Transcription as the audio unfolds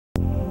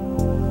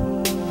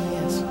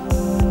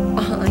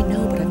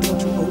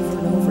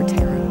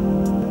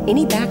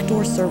Any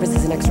backdoor service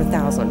is an extra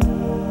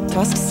 $1,000.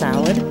 Tossed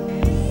salad?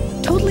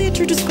 Totally at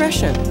your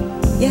discretion.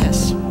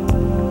 Yes.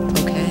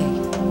 Okay.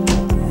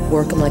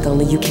 Work 'em like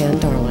only you can,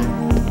 darling.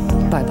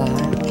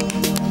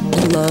 Bye-bye.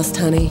 You lost,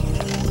 honey?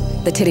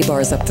 The titty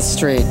bar's up the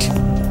street.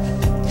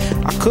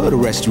 I could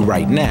arrest you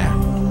right now,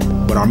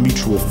 but our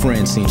mutual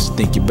friend seems to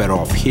think you're better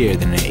off here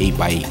than in an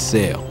 8x8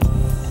 cell.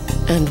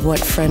 And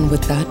what friend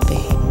would that be?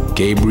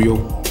 Gabriel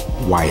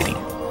Whiting.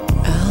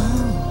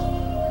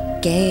 Oh,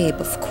 Gabe,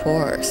 of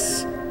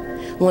course.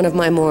 One of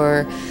my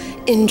more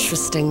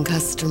interesting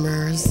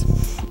customers.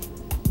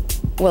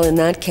 Well, in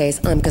that case,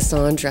 I'm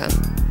Cassandra.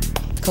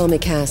 Call me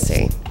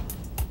Cassie.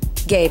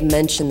 Gabe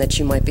mentioned that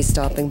you might be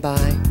stopping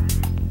by.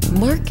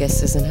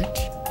 Marcus, isn't it?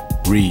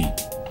 Reed.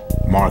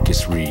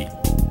 Marcus Reed.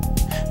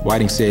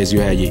 Whiting says you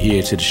had your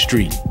ear to the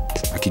street.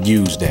 I could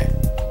use that.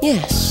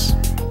 Yes.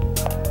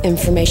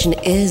 Information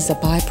is a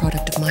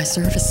byproduct of my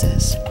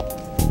services.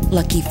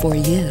 Lucky for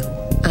you,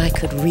 I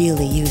could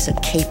really use a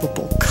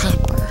capable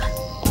copper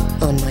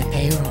on my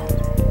payroll.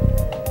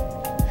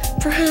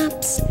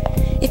 Perhaps,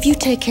 if you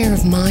take care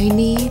of my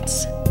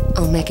needs,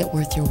 I'll make it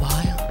worth your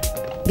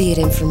while. Be it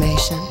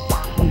information,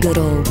 good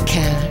old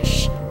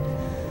cash,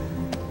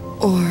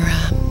 or,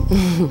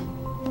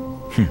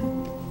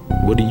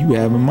 What do you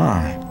have in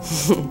mind?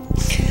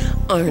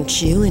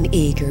 Aren't you an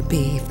eager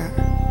beaver?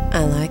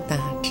 I like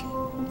that.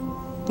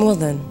 Well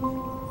then,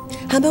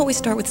 how about we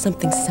start with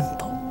something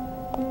simple?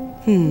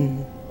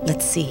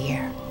 Let's see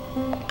here.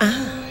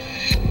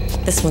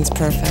 This one's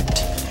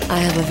perfect. I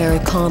have a very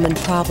common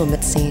problem,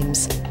 it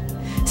seems.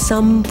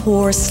 Some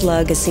poor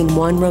slug has seen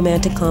one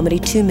romantic comedy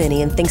too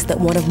many and thinks that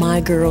one of my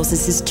girls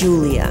is his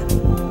Julia.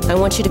 I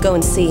want you to go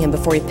and see him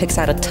before he picks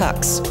out a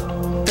tux.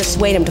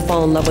 Persuade him to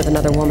fall in love with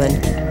another woman.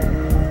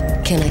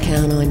 Can I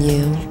count on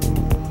you,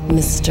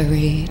 Mr.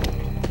 Reed?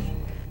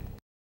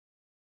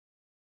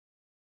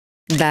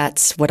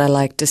 That's what I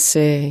like to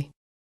see.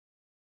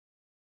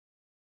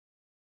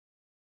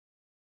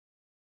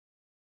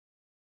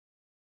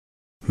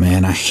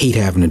 Man, I hate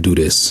having to do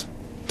this.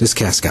 This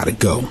cat's gotta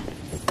go.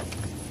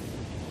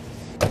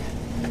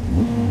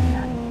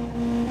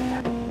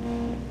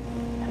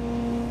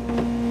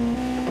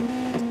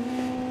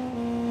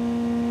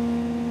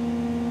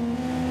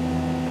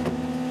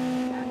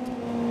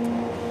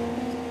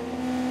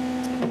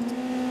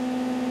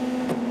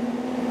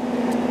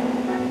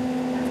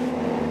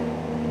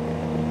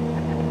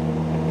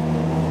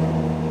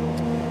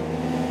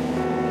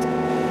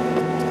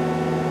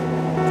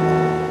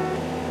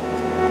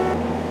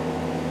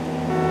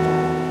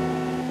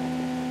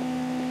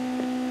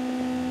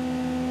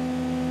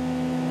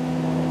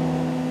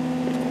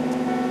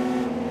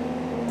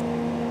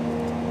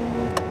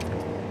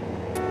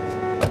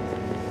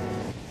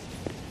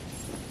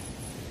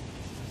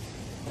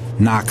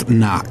 Knock,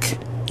 knock.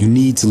 You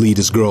need to leave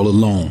this girl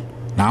alone.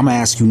 Now I'm gonna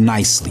ask you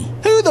nicely.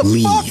 Who the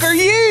Leave. fuck are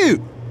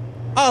you?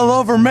 I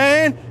love her,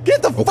 man.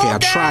 Get the fuck out.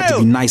 Okay, I tried to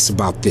be nice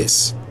about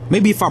this.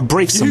 Maybe if I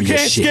break some of your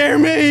shit. You can't scare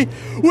me.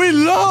 We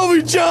love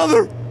each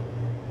other.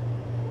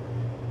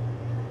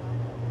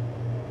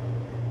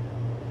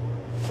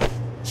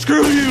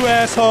 Screw you,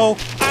 asshole.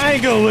 I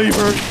ain't gonna leave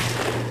her.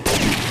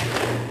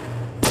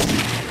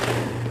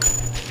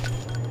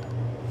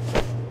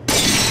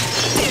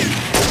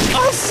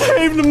 I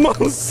saved the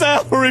most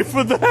salary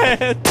for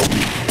that.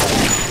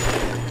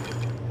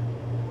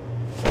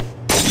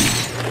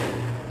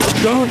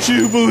 Don't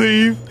you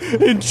believe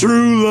in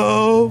true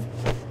love?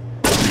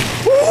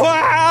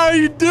 Why are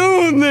you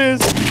doing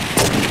this?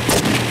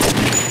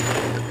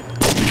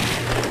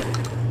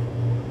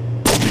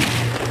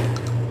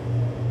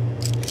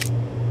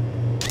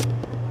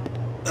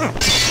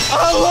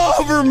 I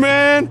love her,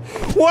 man.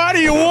 Why do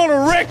you want to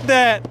wreck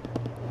that?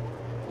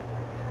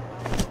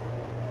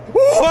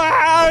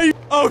 Why?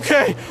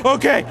 Okay,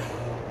 okay.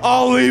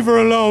 I'll leave her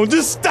alone.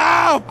 Just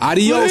stop.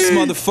 Adios, please.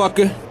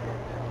 motherfucker.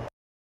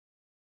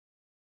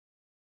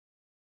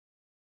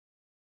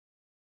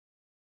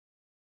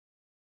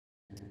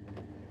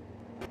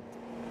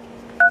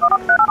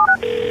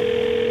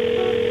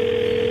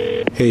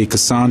 Hey,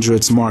 Cassandra,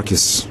 it's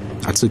Marcus.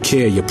 I took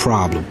care of your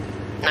problem.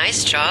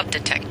 Nice job,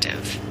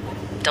 detective.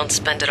 Don't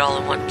spend it all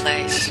in one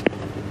place.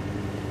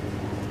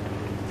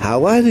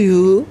 How are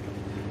you?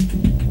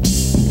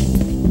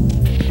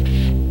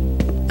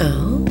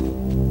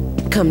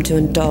 Oh? Come to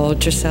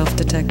indulge yourself,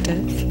 detective?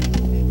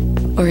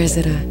 Or is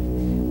it a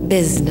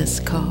business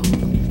call?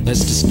 Let's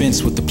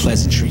dispense with the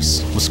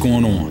pleasantries. What's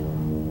going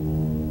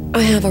on?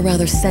 I have a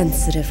rather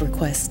sensitive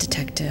request,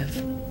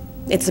 detective.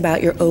 It's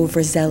about your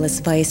overzealous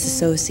vice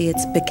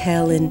associates,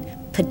 Bikel and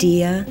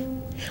Padilla.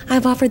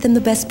 I've offered them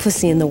the best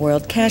pussy in the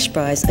world, cash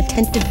prize,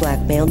 attentive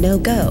blackmail, no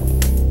go.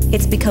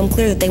 It's become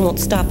clear that they won't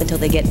stop until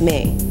they get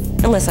me.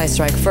 Unless I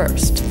strike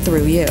first,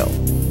 through you.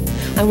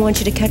 I want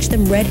you to catch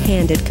them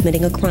red-handed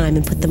committing a crime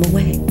and put them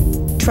away.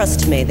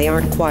 Trust me, they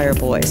aren't choir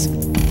boys.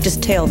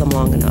 Just tail them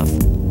long enough.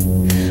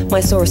 My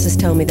sources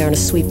tell me they're on a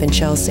sweep in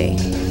Chelsea.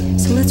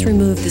 So let's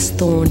remove this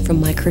thorn from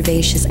my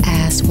curvaceous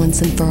ass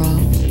once and for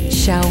all,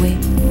 shall we?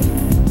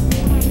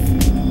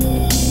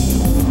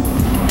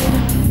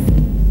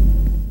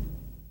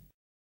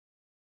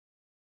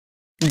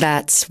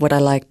 That's what I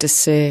like to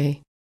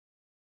see.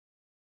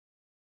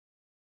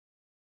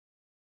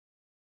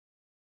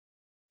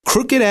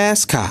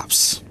 Crooked-ass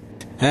cops.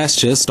 That's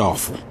just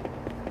awful.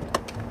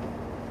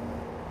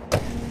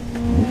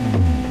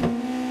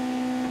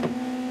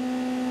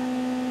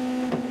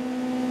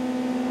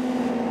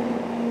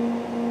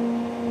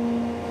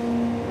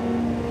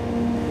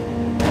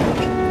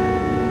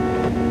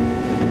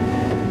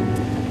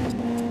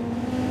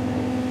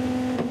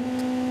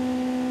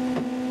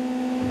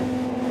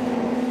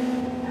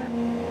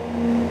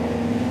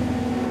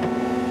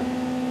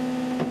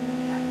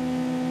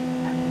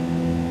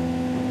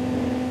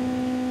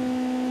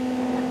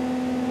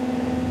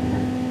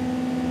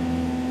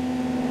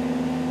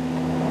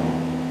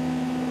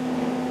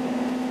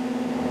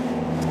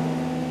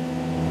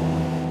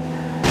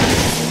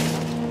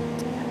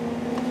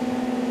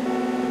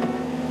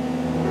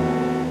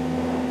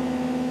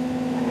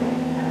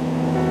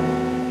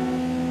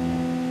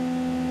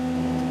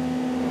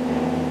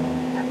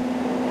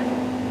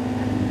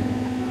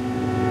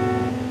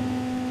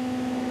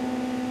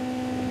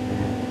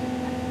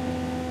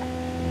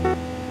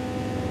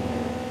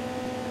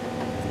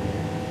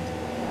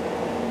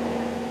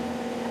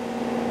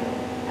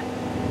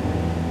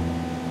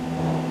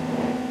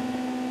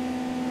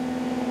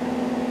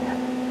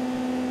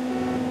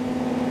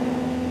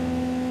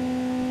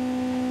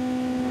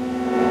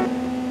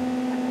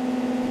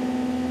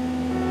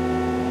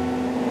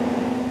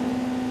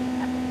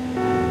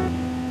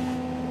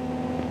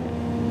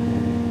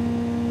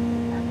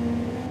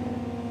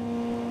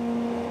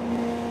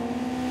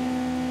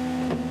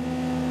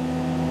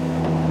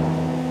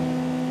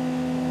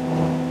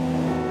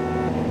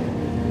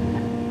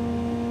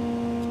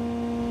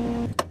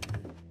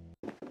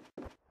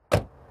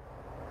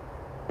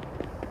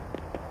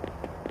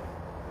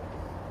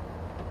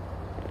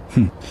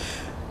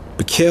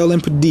 Bakel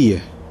and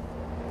Padilla.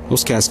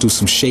 Those cats do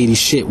some shady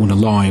shit when the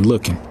law ain't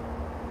looking.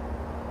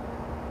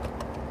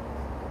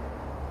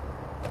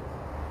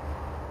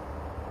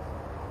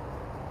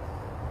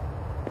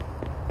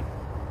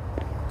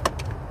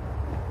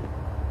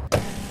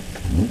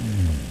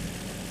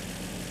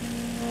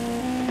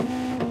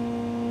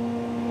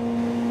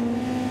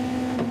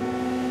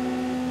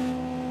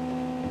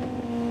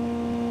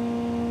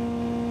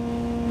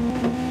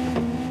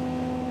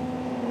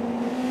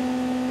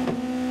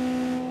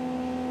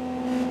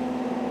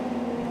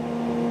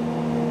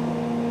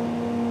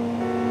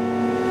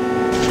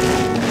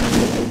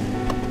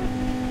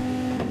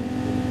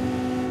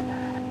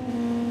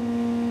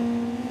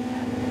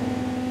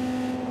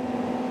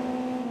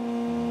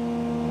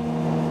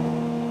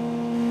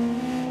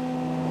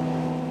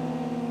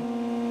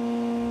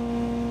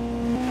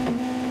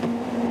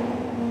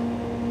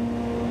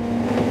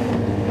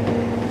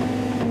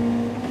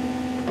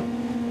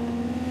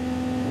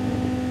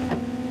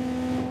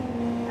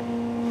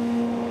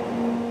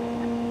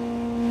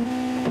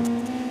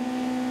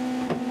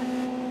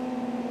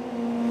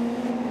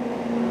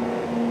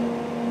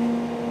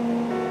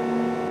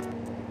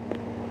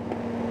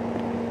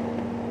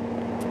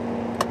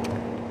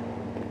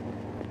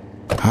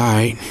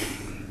 Alright,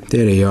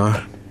 there they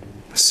are.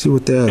 Let's see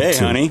what they're up to. Hey,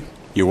 honey,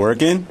 you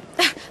working?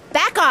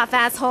 Back off,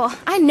 asshole.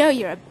 I know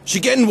you're a... She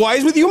getting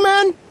wise with you,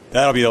 man?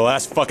 That'll be the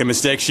last fucking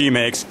mistake she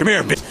makes. Come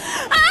here, bitch.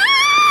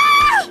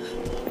 Ah!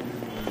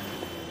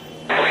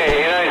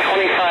 Okay, United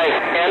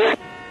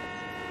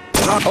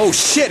 25, Oh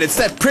shit, it's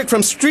that prick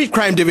from Street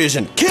Crime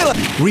Division. Kill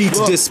him! Reed's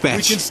Look,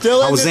 dispatch. we can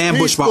still I end was this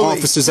ambushed by peacefully.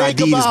 officers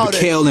Think ID'd as about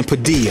it. Bakel and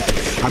Padilla.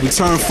 I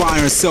returned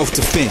fire in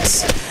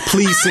self-defense.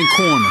 Police in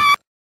corner.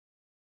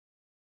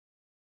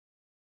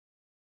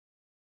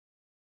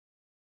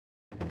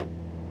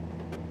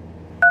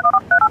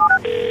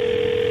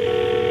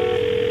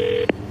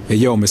 Hey,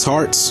 yo, Miss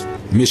Hartz.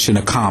 Mission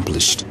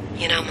accomplished.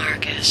 You know,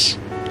 Marcus,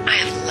 I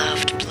have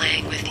loved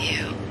playing with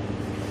you.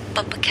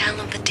 But Bakel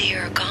and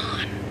Padilla are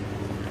gone.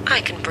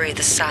 I can breathe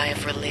a sigh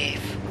of relief.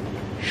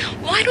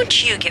 Why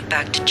don't you get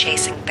back to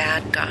chasing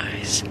bad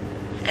guys?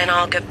 And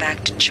I'll get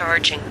back to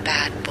charging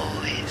bad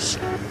boys.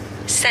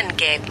 Send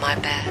Gabe my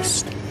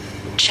best.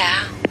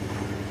 Ciao.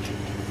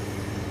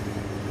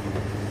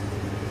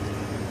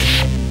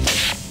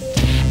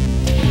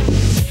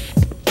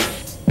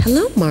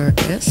 Hello,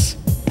 Marcus.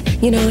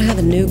 You know, I have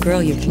a new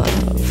girl you'd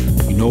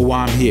love. You know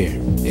why I'm here.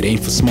 It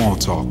ain't for small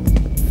talk.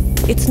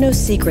 It's no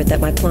secret that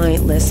my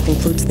client list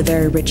includes the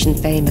very rich and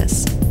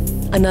famous.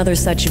 Another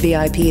such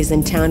VIP is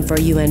in town for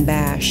a UN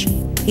bash.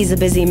 He's a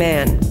busy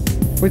man.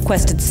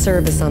 Requested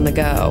service on the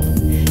go.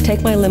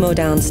 Take my limo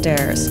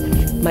downstairs.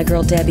 My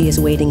girl Debbie is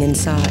waiting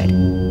inside.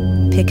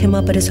 Pick him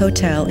up at his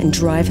hotel and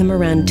drive him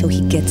around until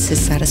he gets his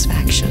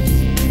satisfaction.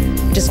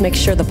 Just make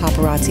sure the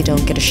paparazzi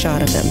don't get a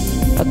shot of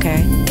him,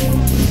 okay?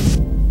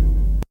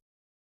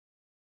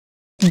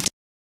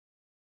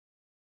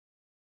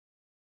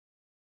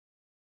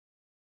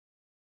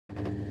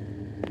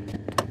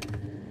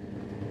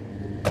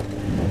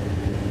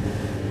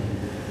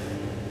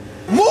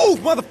 Move,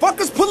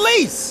 motherfuckers!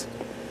 Police!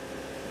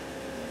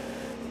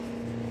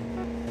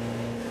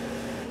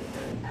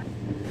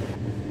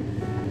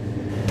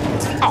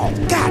 Oh,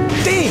 god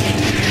damn!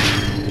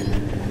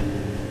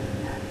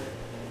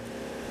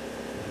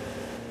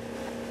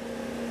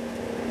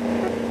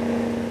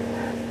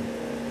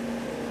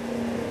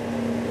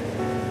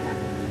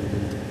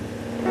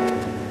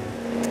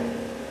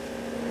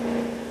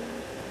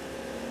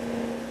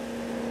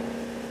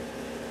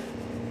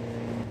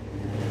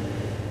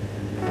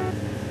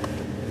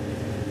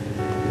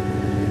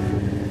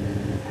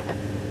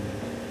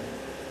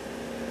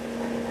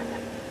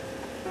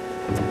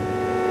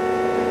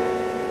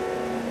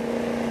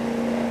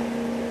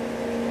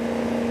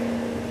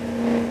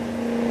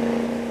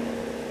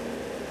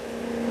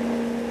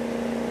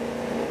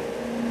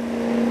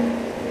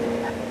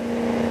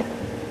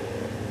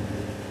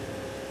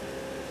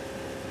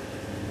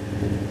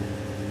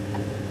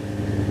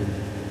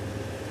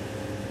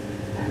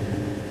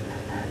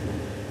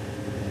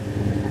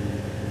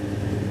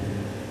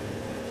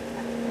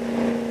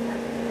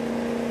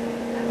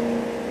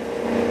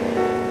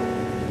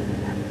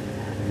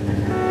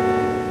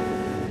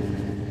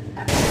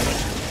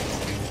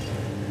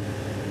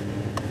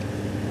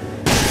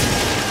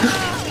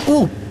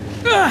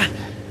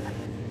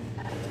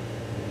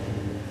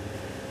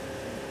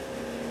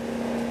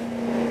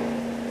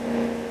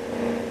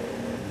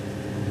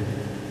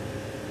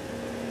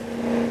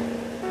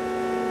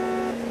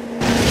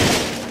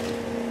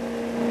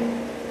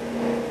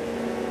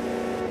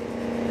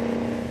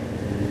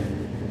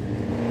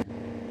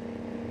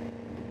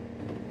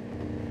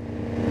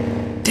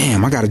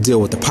 Damn, I gotta deal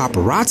with the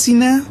paparazzi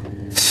now?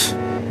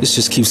 This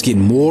just keeps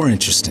getting more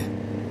interesting.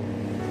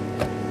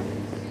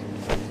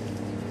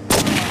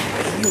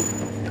 You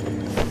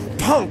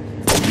punk!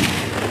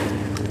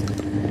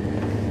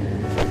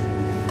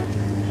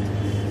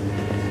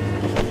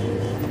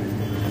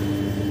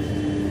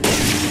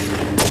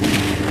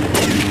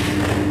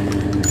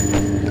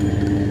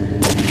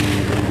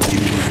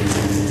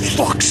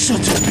 Fuck,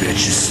 sons of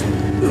bitches!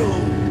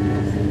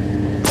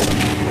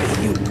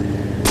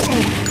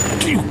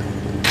 You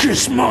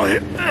kiss my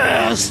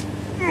ass!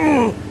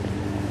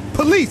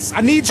 Police,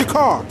 I need your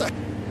car.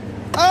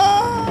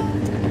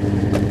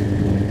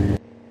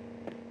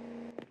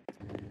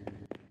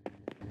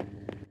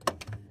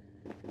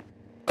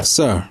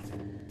 Sir,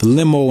 the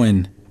limo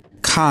and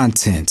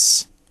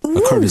contents,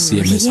 a courtesy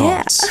of Miss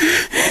Hart's.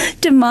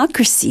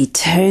 Democracy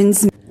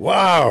turns.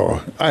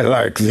 Wow, I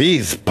like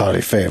these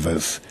party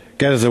favors.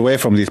 Get us away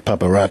from these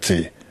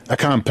paparazzi. I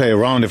can't play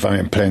around if I'm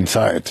in plain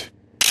sight.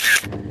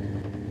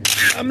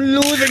 I'm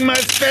losing my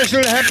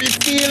special happy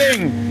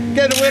feeling.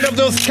 Get rid of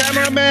those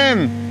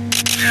cameramen.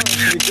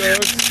 Oh,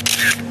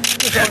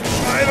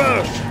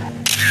 driver!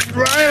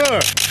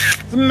 Driver!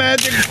 The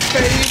magic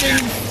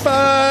fading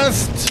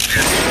fast!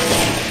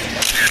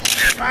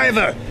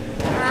 Driver!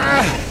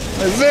 Ah!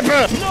 A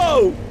zipper!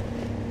 No!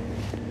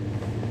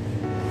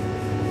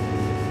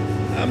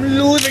 I'm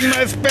losing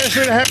my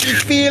special happy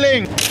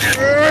feeling!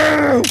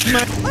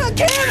 My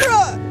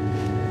camera!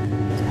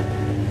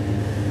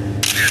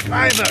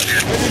 Driver!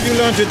 Where did you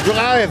learn to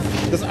drive?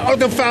 Das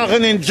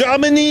Autofahren in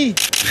Germany?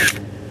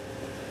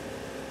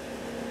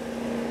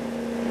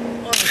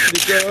 Honestly,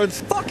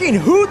 girls. Fucking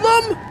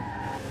hoodlum!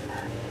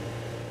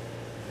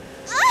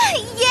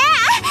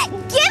 Yeah!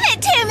 Give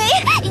it to me!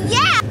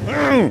 Yeah!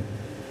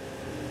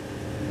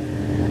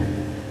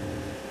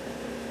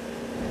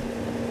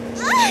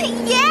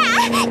 Yeah!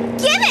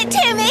 Give it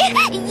to me!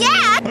 Yeah!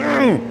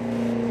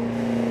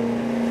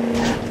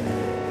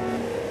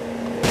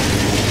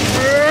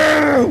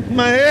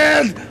 My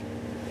head!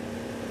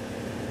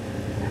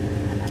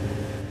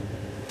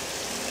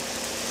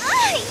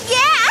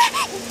 Yeah!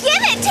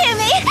 Give it to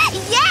me!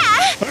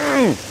 Yeah!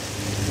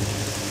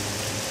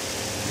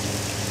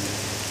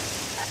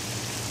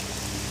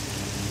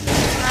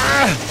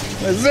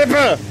 My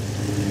zipper!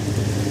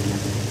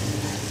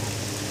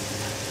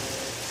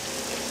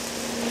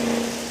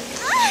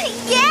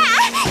 Yeah!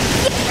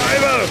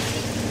 Driver!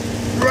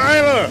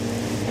 Driver!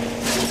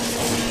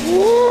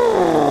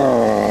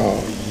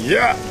 Whoa.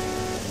 Yeah!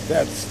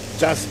 That's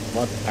just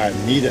what I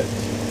needed.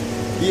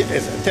 Here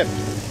is a tip.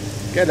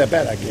 Get a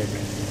better gig.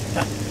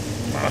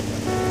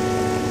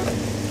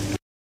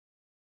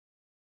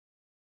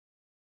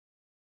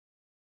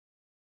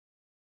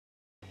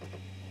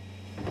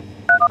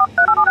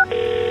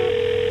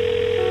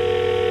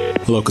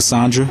 Hello,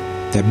 Cassandra.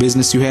 That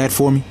business you had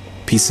for me?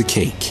 Piece of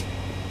cake.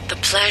 The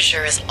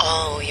pleasure is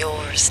all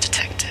yours,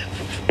 Detective.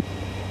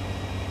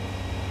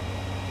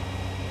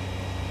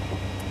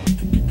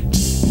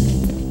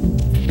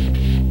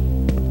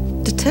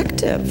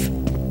 Detective.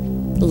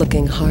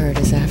 Looking hard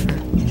as ever.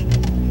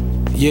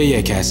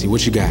 Yeah, Cassie,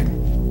 what you got?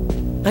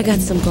 I got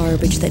some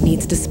garbage that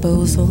needs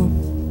disposal.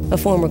 A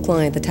former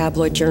client, the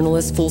tabloid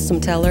journalist,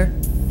 Fulsome Teller,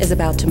 is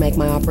about to make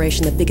my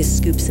operation the biggest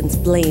scoop since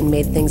Blaine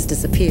made things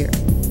disappear.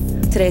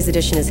 Today's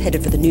edition is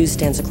headed for the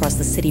newsstands across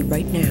the city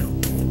right now.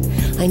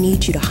 I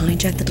need you to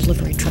hijack the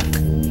delivery truck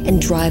and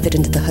drive it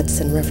into the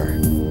Hudson River.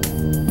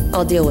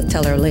 I'll deal with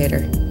Teller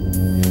later.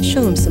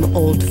 Show him some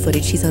old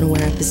footage he's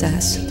unaware I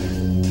possess.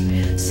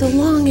 So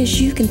long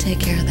as you can take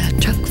care of that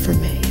truck for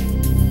me.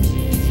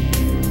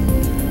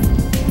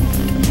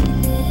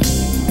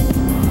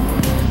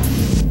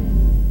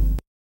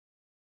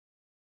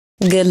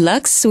 Good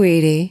luck,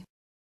 sweetie.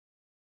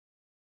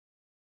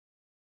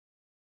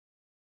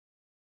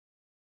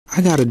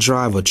 I gotta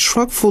drive a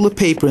truck full of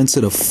paper into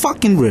the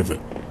fucking river.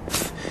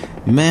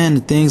 Man,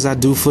 the things I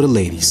do for the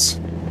ladies.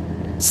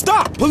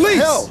 Stop! Police!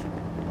 Hell!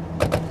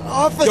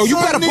 Officer, Yo, you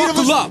better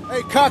buckle up!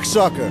 Hey,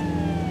 cocksucker!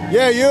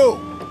 Yeah, you!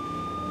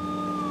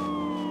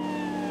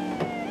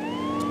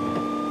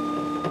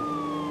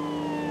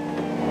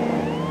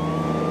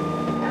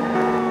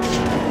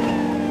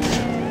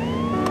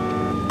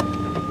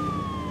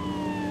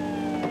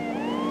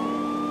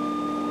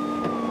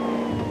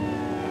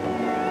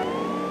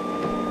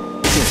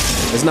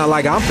 It's not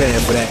like I'm paying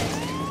for that.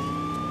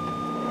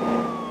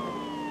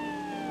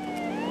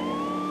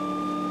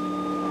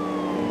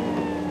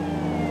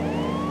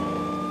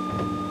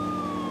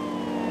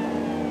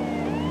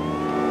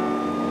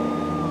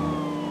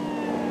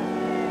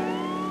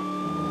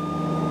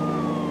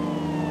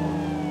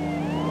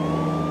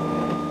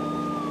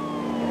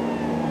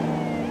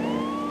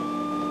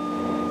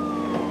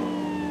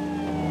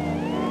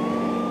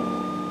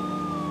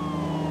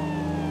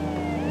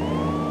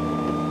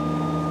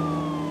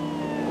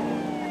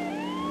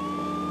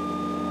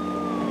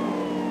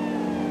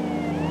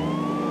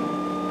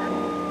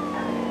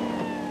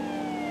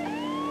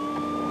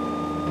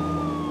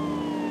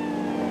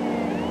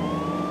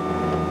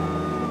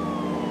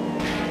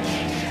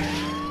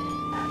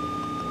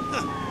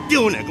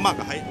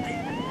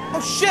 Oh,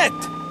 shit!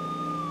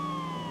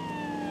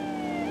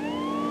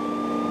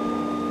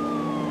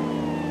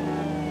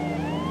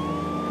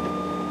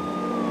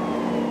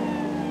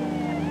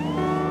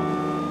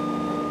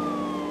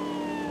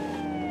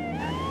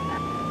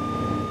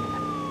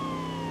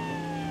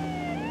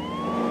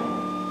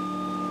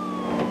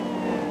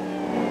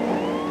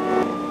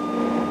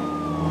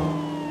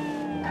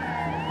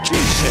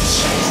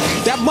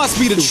 Jesus! That must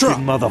be the truck.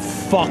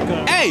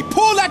 Motherfucker. Hey,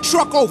 pull that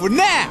truck over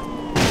now!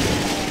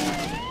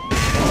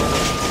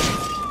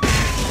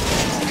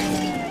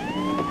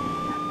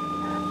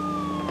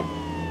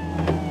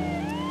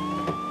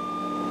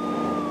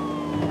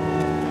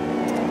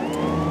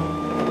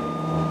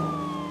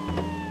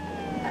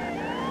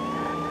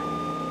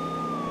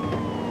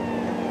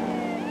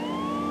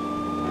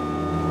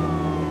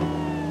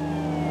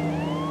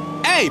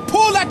 Hey,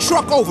 pull that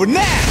truck over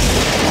now!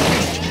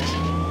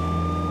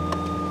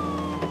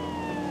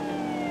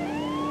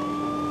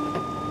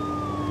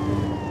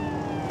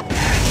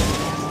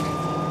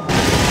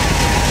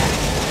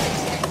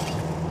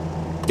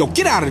 Yo,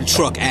 get out of the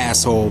truck,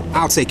 asshole.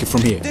 I'll take it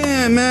from here.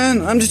 Damn,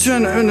 man. I'm just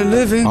trying to earn a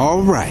living.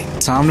 All right,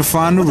 time to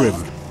find the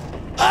river.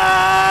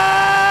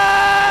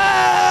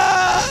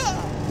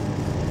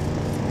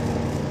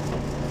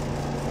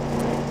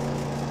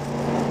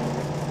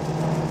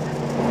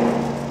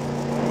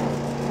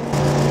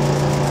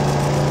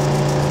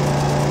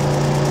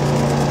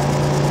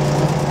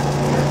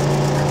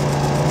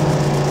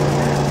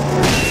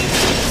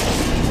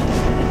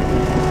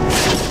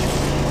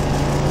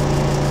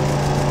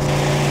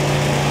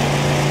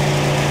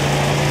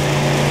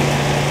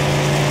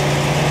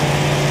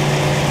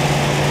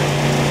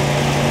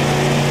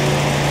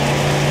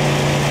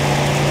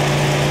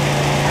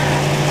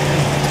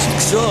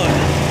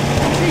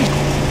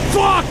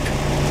 Fuck!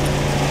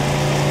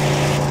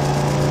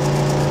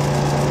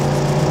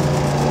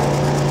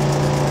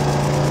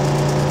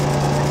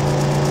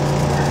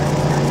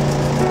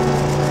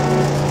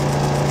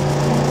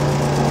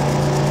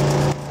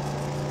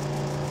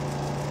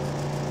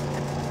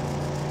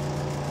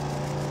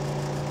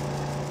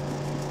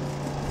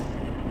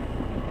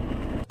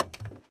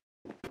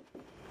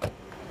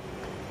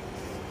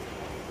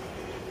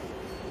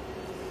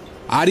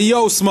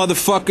 Adios,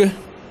 motherfucker.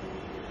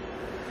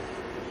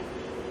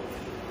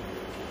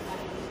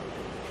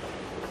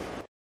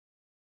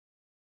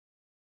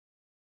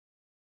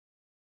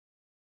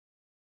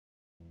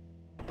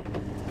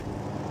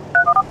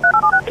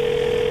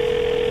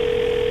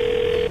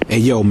 Hey,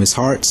 yo, Miss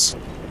Hartz.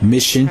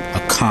 Mission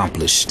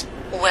accomplished.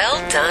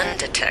 Well done,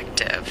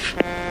 Detective.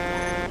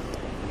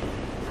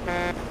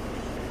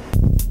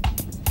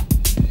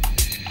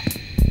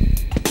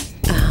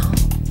 Oh,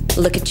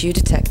 look at you,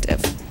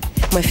 Detective.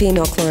 My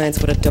female clients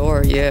would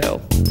adore you.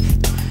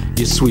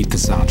 You're sweet,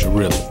 Cassandra,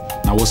 really.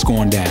 Now, what's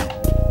going down?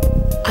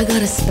 I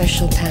got a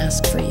special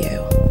task for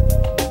you.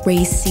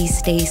 Racy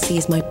Stacy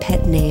is my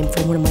pet name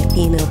for one of my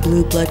female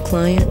blue blood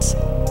clients.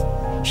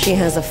 She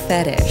has a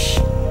fetish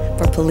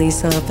for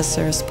police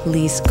officers,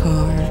 police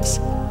cars.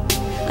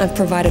 I've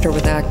provided her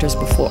with actors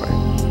before,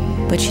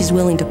 but she's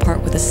willing to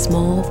part with a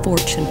small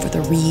fortune for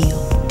the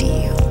real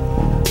deal.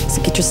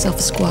 So get yourself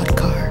a squad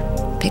car,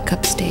 pick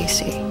up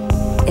Stacy,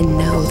 and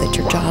know that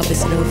your job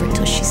isn't over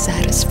until she's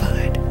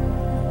satisfied.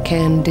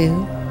 Can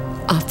do,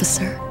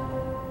 officer.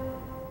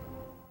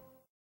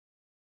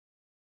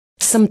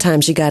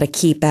 Sometimes you gotta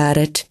keep at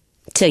it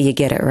till you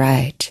get it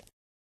right.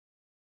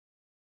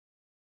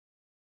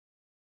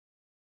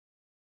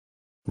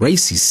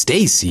 Racy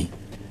Stacy?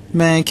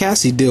 Man,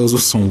 Cassie deals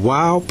with some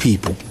wild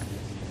people.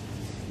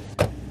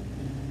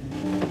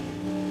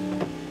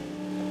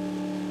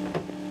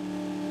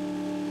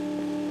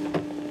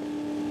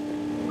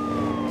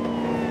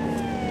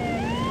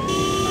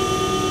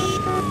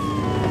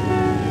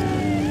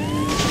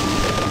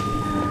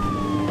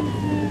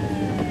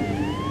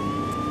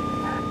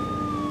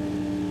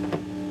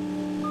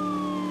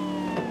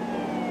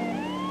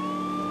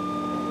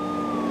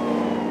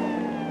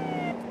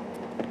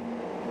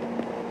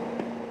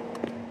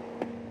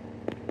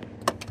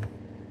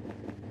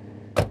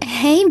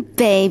 Hey,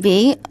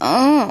 baby.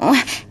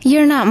 Oh,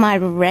 you're not my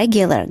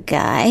regular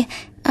guy.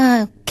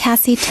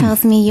 Cassie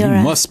tells me you're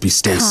You must be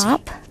Stacy.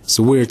 cop.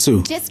 So where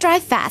to? Just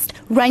drive fast.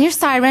 Run your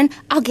siren.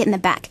 I'll get in the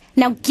back.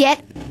 Now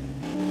get...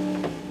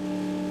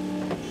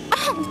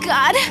 Oh,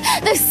 God.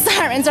 Those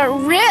sirens are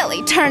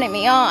really turning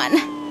me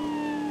on.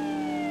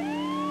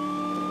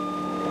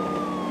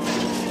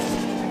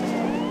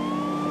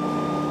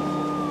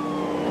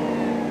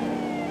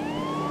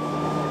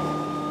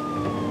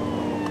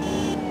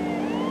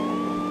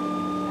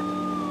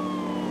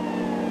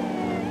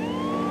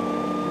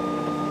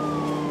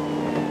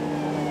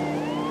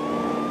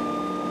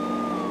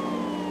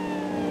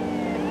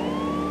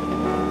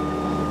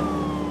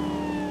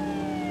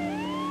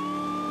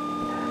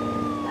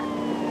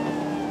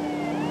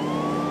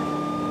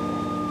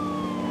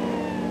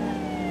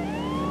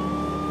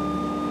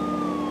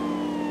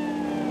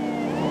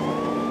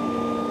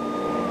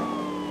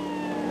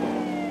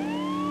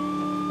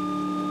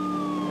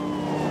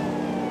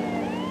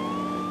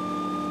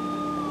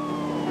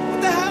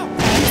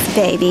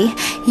 baby.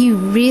 You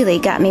really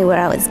got me where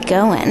I was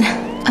going.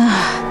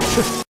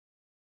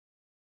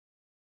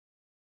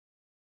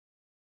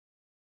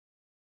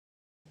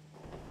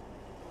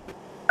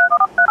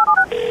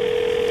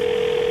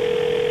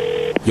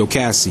 Yo,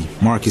 Cassie,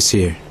 Marcus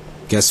here.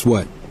 Guess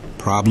what?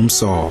 Problem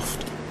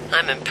solved.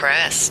 I'm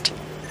impressed.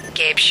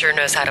 Gabe sure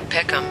knows how to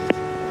pick 'em.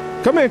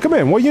 Come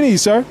in. What you need,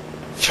 sir?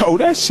 Yo,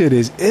 that shit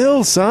is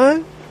ill,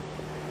 son.